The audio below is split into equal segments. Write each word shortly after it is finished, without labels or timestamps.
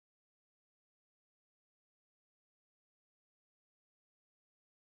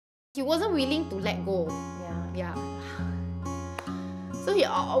He wasn't willing to let go. Yeah. So he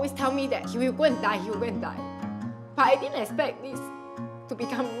always tell me that he will go and die, he will go and die. But I didn't expect this to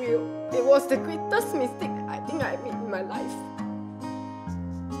become real. It was the greatest mistake I think I made in my life.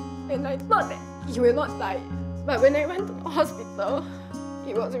 And I thought that he will not die. But when I went to the hospital,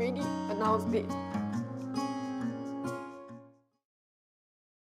 he was already announced dead.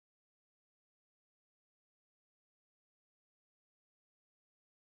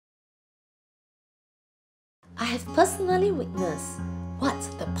 I have personally witnessed what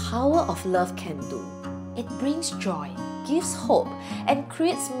the power of love can do. It brings joy, gives hope, and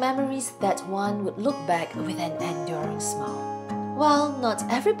creates memories that one would look back with an enduring smile. While not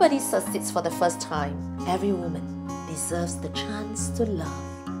everybody succeeds for the first time, every woman deserves the chance to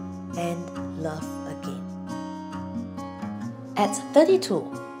love and love again. At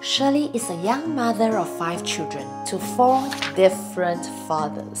 32, Shirley is a young mother of 5 children to 4 different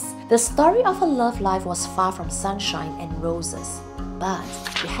fathers. The story of her love life was far from sunshine and roses, but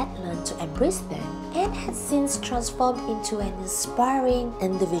she had learned to embrace them and has since transformed into an inspiring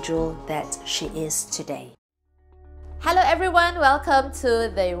individual that she is today. Hello everyone, welcome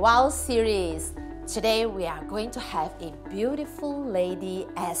to the Wow series. Today we are going to have a beautiful lady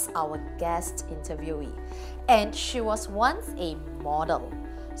as our guest interviewee, and she was once a model.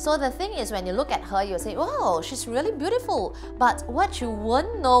 So the thing is, when you look at her, you'll say, oh, she's really beautiful. But what you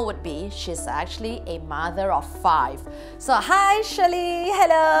won't know would be, she's actually a mother of 5. So hi, Shirley.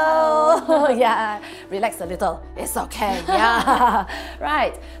 Hello. Yeah, relax a little. It's okay. Yeah.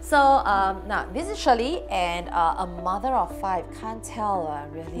 Right. So now, this is Shirley, and a mother of 5. Can't tell,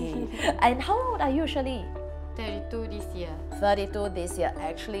 really. And how old are you, Shirley? 32 this year. 32 this year.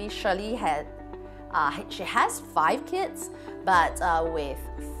 Actually, Shirley had she has 5 kids, but with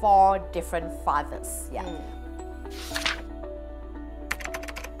 4 different fathers. Yeah.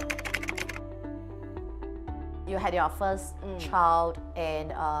 You had your first child,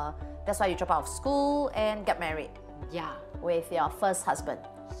 and that's why you dropped out of school and got married. Yeah. With your first husband.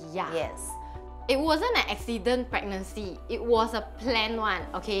 Yeah. Yes. It wasn't an accident pregnancy. It was a planned one,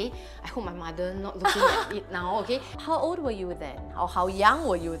 okay? I hope my mother not looking at it now, okay? How old were you then? Or how young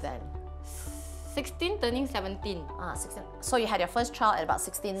were you then? 16 turning 17. 16. So you had your first child at about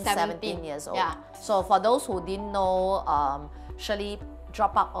 16, 17 years old. Yeah. So for those who didn't know, Shirley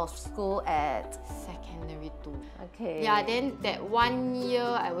dropped out of school at secondary 2. Okay. Yeah, then that 1 year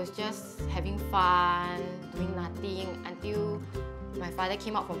I was just having fun, doing nothing until my father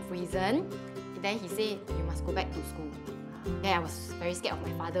came out from prison. Then he said, you must go back to school. Then I was very scared of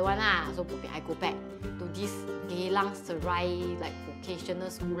my father one lah. So I go back to this Geylang Serai like vocational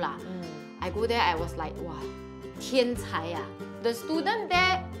school lah. I go there, I was like, wow, 天才啊. The student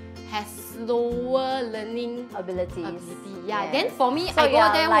there has slower learning abilities. Yeah, Yes. then for me, So I go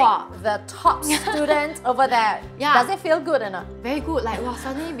there, like wow, the top student over there. Yeah. Does it feel good or not? very good. Like, wow,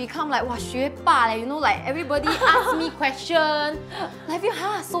 suddenly become like, wow, 学霸, like, you know, like everybody ask me question. Like, I feel,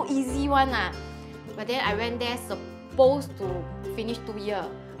 so easy one ah. But then I went there supposed to finish 2 years.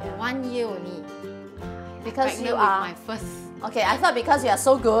 1 year only. Because Pregnant you with are... my first. Okay, I thought because you are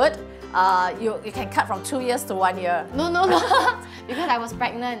so good, you can cut from 2 years to 1 year. No. Because I was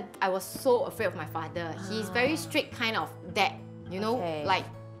pregnant. I was so afraid of my father. He's very strict kind of dad, you know, Okay. like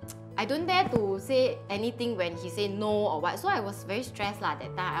I don't dare to say anything when he say no or what. So I was very stressed that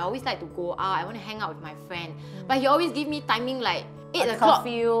time. I always like to go out. I want to hang out with my friend. But he always give me timing like 8 o'clock.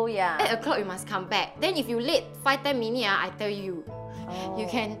 Curfew, yeah. 8 o'clock you must come back. Then if you late 5-10 minutes, I tell you, you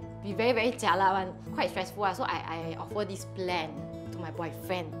can be very, very jialat one. Quite stressful. So I offer this plan to my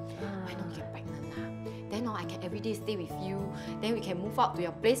boyfriend. Why not get pregnant lah? Then I can everyday stay with you. Then we can move out to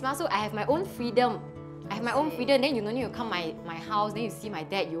your place. So I have my own freedom. Then you don't need to come my house. Then you see my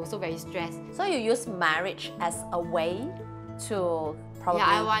dad, you also very stressed. So you use marriage as a way to probably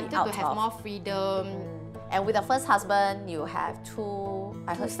I wanted be out to have of. more freedom. And with the first husband, you have 2...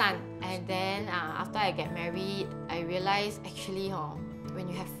 I Two heard sons. And then after I get married, I realized actually when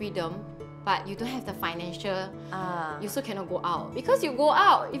you have freedom, but you don't have the financial, you also cannot go out. Because you go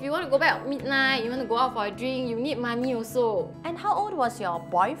out, if you want to go back at midnight, you want to go out for a drink, you need money also. And how old was your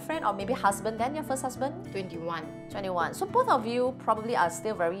boyfriend or maybe husband then, your first husband? 21. 21. So both of you probably are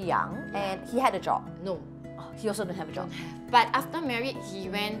still very young, and he had a job. No. Oh, he also don't have a job. But after married, he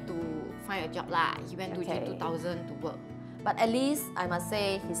went to find a job lah. He went to Okay. G2000 to work. But at least, I must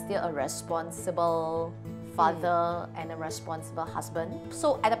say, he's still a responsible father and a responsible husband.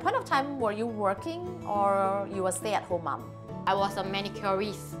 So at the point of time, were you working or you were stay-at-home mom? I was a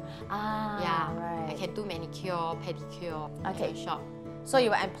manicurist. Yeah, right. I can do manicure, pedicure, Okay. can shop. So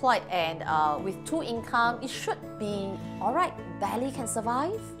you were employed, and with 2 income, it should be alright. Barely can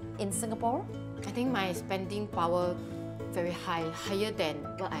survive. in Singapore? I think my spending power very high, higher than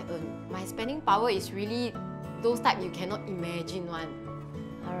what I earn. My spending power is really those type you cannot imagine one.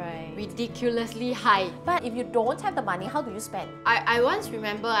 Alright. Ridiculously high. But if you don't have the money, how do you spend? I once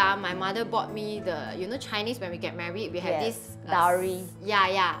remember my mother bought me the, you know, Chinese when we get married, we have this dowry.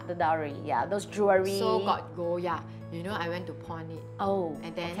 Yeah. The dowry, yeah, those jewelry. So got gold, yeah. You know, I went to pawn it. Oh,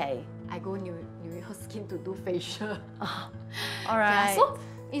 and then okay. I go New York Skin to do facial. Alright. Yeah, so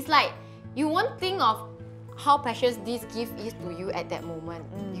it's like you won't think of how precious this gift is to you at that moment.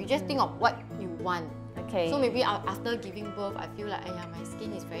 You just think of what you want. Okay. So maybe after giving birth, I feel like, my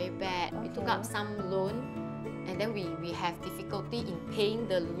skin is very bad. We took up some loan, and then we have difficulty in paying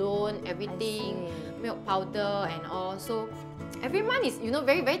the loan, everything, milk powder and all. So every month is, you know,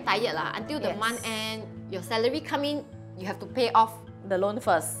 very, very tired lah. Until the month end, your salary come in, you have to pay off the loan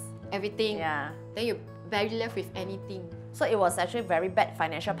first. Everything. Yeah. Then you're barely left with anything. So it was actually very bad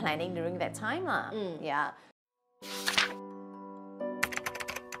financial planning during that time lah. Yeah.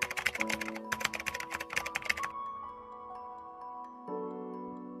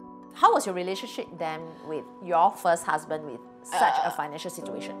 How was your relationship then with your first husband with such a financial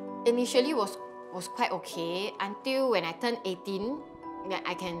situation? Initially was quite okay until when I turned 18, then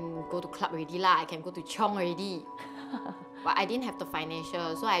I can go to club already lah. I can go to Chong already. But I didn't have the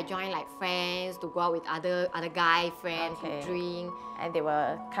financial, so I joined like friends to go out with other guy friends to drink. And they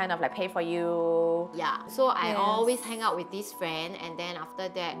were kind of like pay for you. Yeah, so I always hang out with this friend, and then after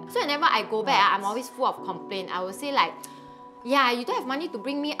that, so whenever I go back, I'm always full of complaint. I will say like, yeah, you don't have money to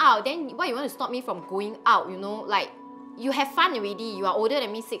bring me out, then why you want to stop me from going out, you know? Like, you have fun already. You are older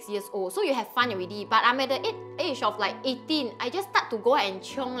than me, 6 years old, so you have fun already. But I'm at the age of like 18. I just start to go and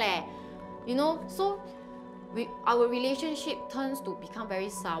chiong leh, you know? So our relationship turns to become very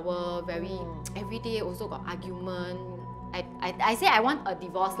sour, very every day also got argument. I say I want a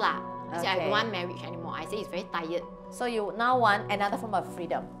divorce lah. I say I don't want marriage anymore. I say it's very tired. So you now want another form of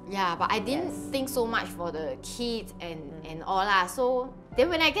freedom. Yeah, but I didn't think so much for the kids and all lah. So then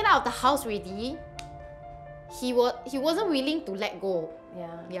when I get out of the house already, he wasn't willing to let go.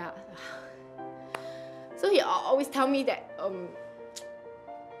 Yeah. So he always tell me that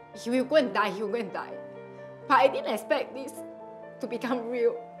he will go and die. But I didn't expect this to become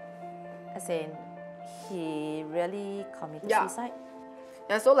real. As in, he really committed suicide?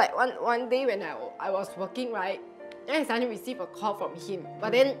 Yeah, so like one day when I was working, right, then I suddenly received a call from him.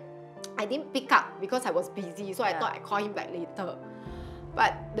 But then I didn't pick up because I was busy, so I thought I'd call him back later.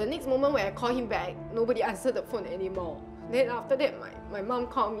 But the next moment when I called him back, nobody answered the phone anymore. Then after that, my mom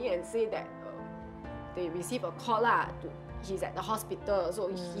called me and said that they received a call lah. He's at the hospital,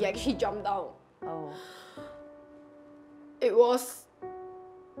 so he actually jumped down. Oh. It was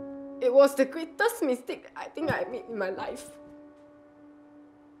the greatest mistake I think I made in my life.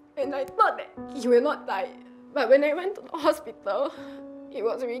 And I thought that he will not die. But when I went to the hospital, it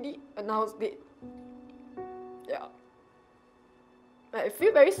was already announced dead. Yeah. I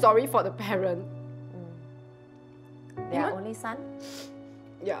feel very sorry for the parent. Their only son?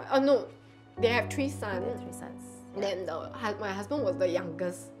 Yeah. Oh no, they have 3 sons. They have 3 sons. Then my husband was the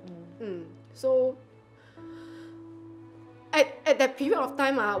youngest. So at that period of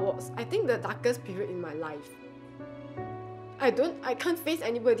time, was I think the darkest period in my life. I can't face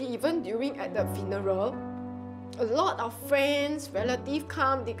anybody even during at the funeral. A lot of friends, relatives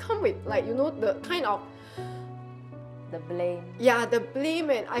come. They come with like, you know, the kind of the blame. Yeah, the blame,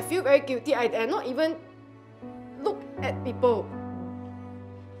 and I feel very guilty. I dare not even look at people.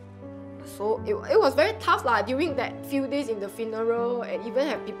 So it was very tough lah during that few days in the funeral, and even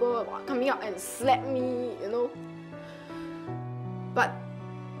have people coming up and slap me, you know. But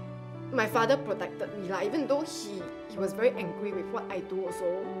my father protected me lah, even though he was very angry with what I do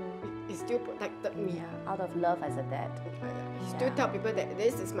also, he still protected me. Yeah, out of love as a dad. He still tell people that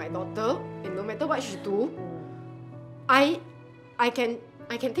this is my daughter, and no matter what she do, I can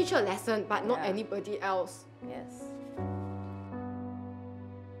teach her a lesson, but not anybody else. Yes.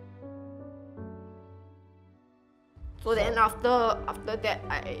 So then after that,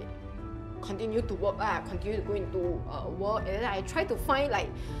 I continue to work. I continue to go into work, and then I try to find like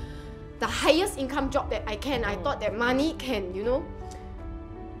the highest income job that I can. I thought that money can, you know,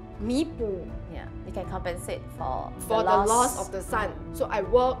 Yeah, you can compensate for the loss of the son. So I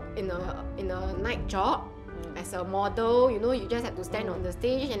work in a night job as a model. You know, you just have to stand on the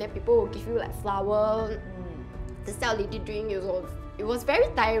stage, and then people will give you like flowers to sell lady drink. It was very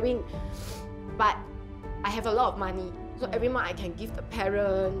tiring, but I have a lot of money, so every month I can give the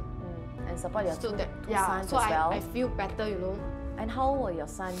parent and support your two sons so as well. I feel better, you know. And how old were your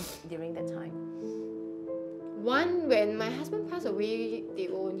sons during that time? When my husband passed away, they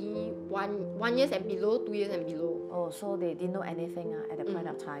were only 1 years and below, 2 years and below. Oh, so they didn't know anything at the point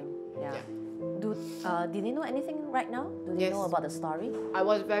of time. Yeah. Did they know anything right now? Do they know about the story? I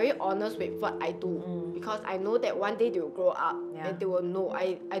was very honest with what I do because I know that one day they will grow up and they will know.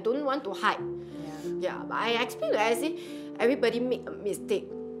 I don't want to hide. But I explained that I say everybody make a mistake.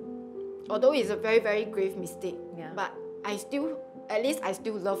 Although it's a very, very grave mistake. But at least I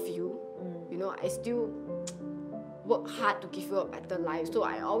still love you. You know, I still work hard to give you a better life. So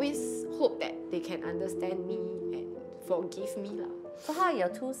I always hope that they can understand me and forgive me lah. So how are your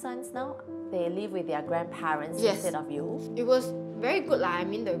 2 sons now? They live with their grandparents instead of you? It was very good lah. I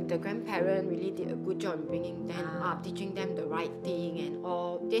mean, the grandparent really did a good job in bringing them up, teaching them the right thing and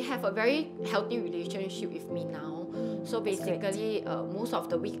all. They have a very healthy relationship with me now. So basically, most of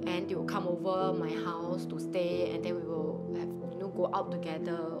the weekend they will come over my house to stay, and then we will have, go out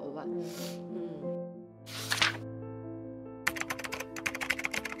together or what.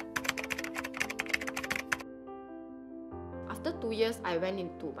 After 2 years, I went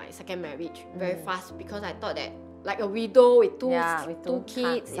into my second marriage very fast because I thought that like a widow with two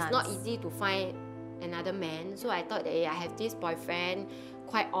kids, it's not easy to find another man. So I thought that I have this boyfriend,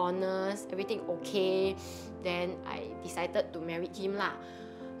 quite honest, everything okay. Then I decided to marry him lah.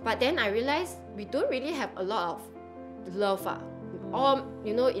 But then I realized we don't really have a lot of love. Or,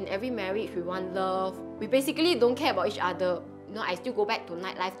 in every marriage we want love. We basically don't care about each other. I still go back to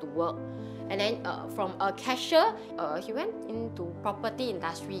nightlife to work. And then from a cashier, he went into property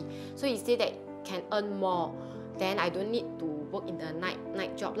industry. So he said that can earn more. Then I don't need to work in the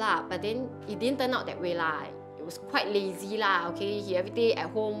night job lah. But then it didn't turn out that way lah. It was quite lazy lah. Okay, he every day at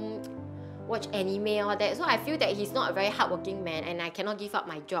home watch anime all that. So I feel that he's not a very hardworking man, and I cannot give up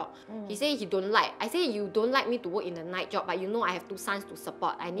my job. He said he don't like. I say you don't like me to work in the night job, but I have 2 sons to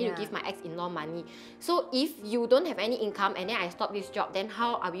support. I need to give my ex-in-law money. So if you don't have any income and then I stop this job, then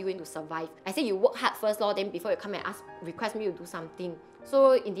how are we going to survive? I say you work hard first, then before you come and request me to do something.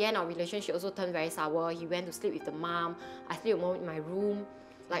 So in the end, our relationship also turned very sour. He went to sleep with the mom. I sleep alone in my room.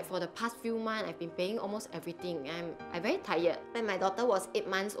 Like for the past few months, I've been paying almost everything. I'm very tired. When my daughter was 8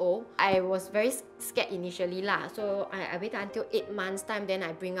 months old, I was very scared initially lah. So I waited until 8 months time, then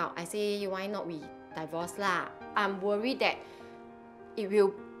I bring out. I say, why not we divorce lah? I'm worried that it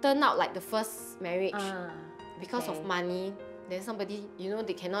will turn out like the first marriage because of money. Then somebody,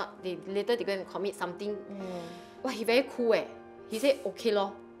 later they're going to commit something. Wow, he very cool eh. He said, okay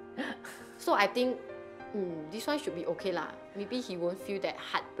lor. So I think, this one should be okay lah. Maybe he won't feel that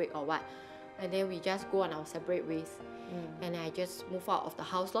heartbreak or what. And then we just go on our separate ways. And I just move out of the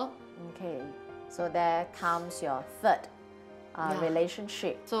house lor. Okay, so there comes your third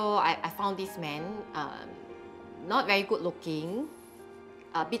relationship. So I found this man, not very good looking,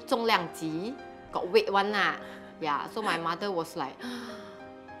 a bit 重量级, got weight one lah. Yeah, so my mother was like,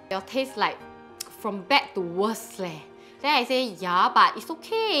 your taste like from bad to worse leh. Then I say, yeah, but it's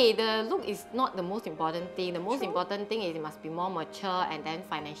okay. The look is not the most important thing. The most important thing is it must be more mature and then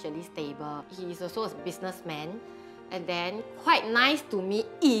financially stable. He is also a businessman. And then quite nice to me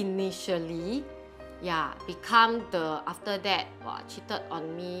initially. Yeah, after that, cheated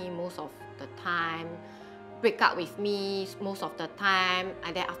on me most of the time. Break up with me most of the time.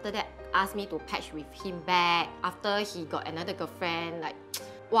 And then after that, asked me to patch with him back. After he got another girlfriend, like,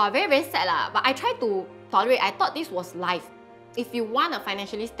 wow, very, very sad lah. But I tried to tolerate. I thought this was life. If you want a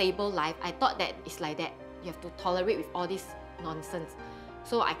financially stable life, I thought that it's like that. You have to tolerate with all this nonsense.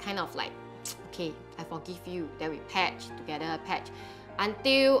 So I kind of like, okay, I forgive you. Then we patch together,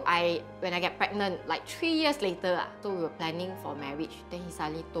 until when I get pregnant, like 3 years later. So we were planning for marriage. Then he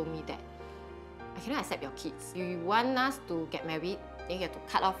suddenly told me that I cannot accept your kids. You want us to get married, then you have to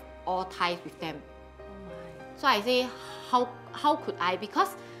cut off all ties with them. So I say, how could I?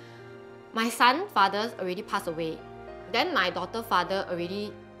 Because my son father already passed away. Then my daughter father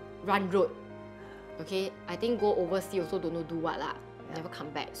already run road. Okay, I think go overseas also don't know do what lah. Never come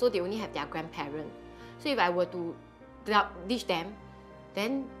back. So they only have their grandparent. So if I were to ditch them,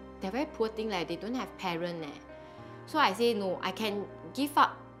 then they're very poor thing like they don't have parent. So I say no, I can give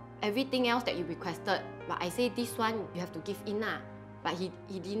up everything else that you requested, but I say this one you have to give in lah. But he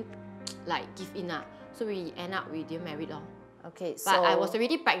didn't like give in lah. So we didn't marry long. Okay, but I was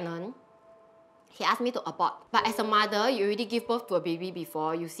already pregnant. He asked me to abort. But as a mother, you already give birth to a baby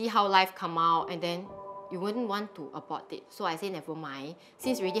before. You see how life come out, and then you wouldn't want to abort it. So I say never mind.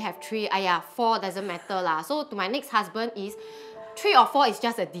 Since we already have 3, 4 doesn't matter lah. So to my next husband is 3 or 4 is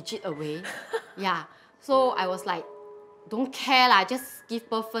just a digit away. Yeah. So I was like, don't care lah, just give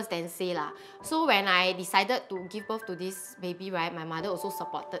birth first then say lah. So when I decided to give birth to this baby, right, my mother also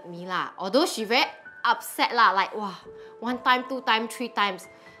supported me lah. Although she very upset lah. Like, wow, 1 time, 2 times, 3 times.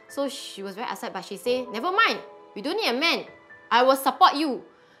 So she was very upset, but she said, never mind, you don't need a man. I will support you.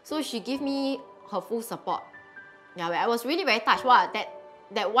 So she gave me her full support. Yeah, I was really very touched. Wow, that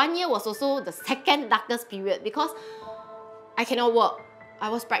 1 year was also the second darkest period because I cannot work. I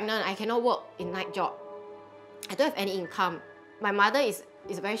was pregnant. I cannot work in night job. I don't have any income. My mother is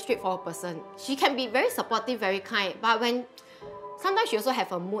a very straightforward person. She can be very supportive, very kind, but sometimes she also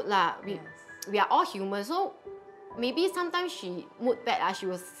have a mood lah. We are all human, so maybe sometimes she mood bad. She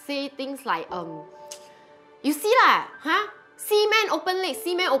will say things like, you see lah, huh? See man open leg,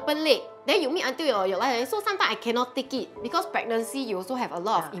 see man open leg. Then you meet until your life. So sometimes I cannot take it because pregnancy, you also have a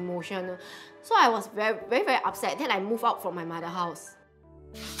lot of emotion. So I was very, very, very upset. Then I moved out from my mother's house.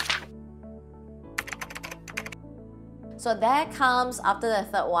 So there comes, after the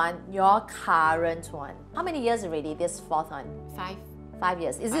third one, your current one. How many years already, this fourth one? 5. 5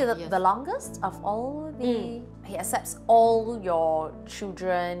 years. Is 5 it years. the longest of all the... He accepts all your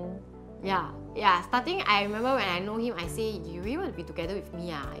children? Yeah. Starting, I remember when I know him, I say, you really want to be together with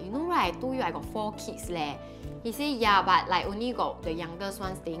me? You know, right? I told you I got 4 kids leh. He said, yeah, but like only got the youngest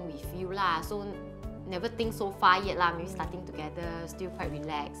one staying with you lah. So never think so far yet lah. Maybe starting together, still quite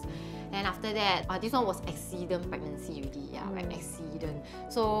relaxed. Then after that, this one was accident pregnancy already, right? Accident.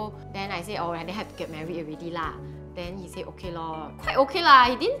 So then I said, oh, I didn't have to get married already lah. Then he said, okay lor, quite okay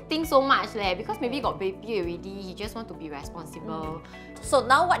lah. He didn't think so much leh, because maybe got baby already. He just want to be responsible. So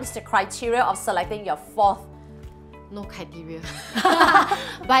now what is the criteria of selecting your fourth? No criteria.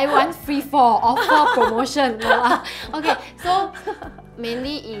 Buy 1 free 4, offer promotion. No lah. Okay, so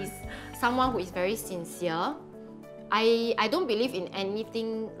mainly is someone who is very sincere. I don't believe in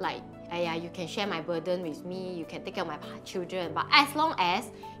anything like, you can share my burden with me, you can take care of my children, but as long as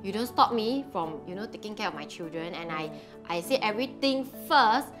you don't stop me from, taking care of my children, and I say everything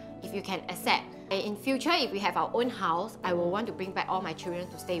first, if you can accept. In future, if we have our own house, I will want to bring back all my children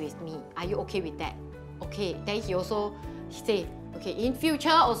to stay with me. Are you okay with that? Okay. Then he say, okay, in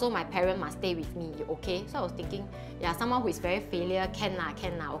future also my parent must stay with me. You okay? So I was thinking, yeah, someone who is very filial, can lah,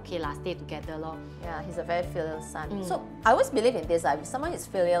 okay lah, stay together lor. Yeah, he's a very filial son. So I always believe in this, if someone is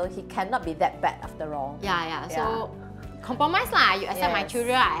filial, he cannot be that bad after all. Yeah. So compromise lah. You accept my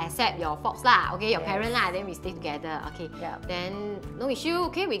children, I accept your folks lah. Okay, your parent lah, then we stay together. Okay. Then no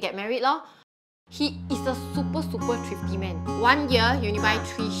issue. Okay, we get married lor. He is a super thrifty man. 1 year, he only buy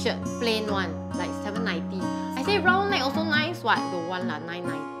 3 shirts, plain one, like 790. I say round neck also nice, what? The one lah,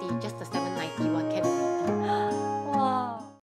 990.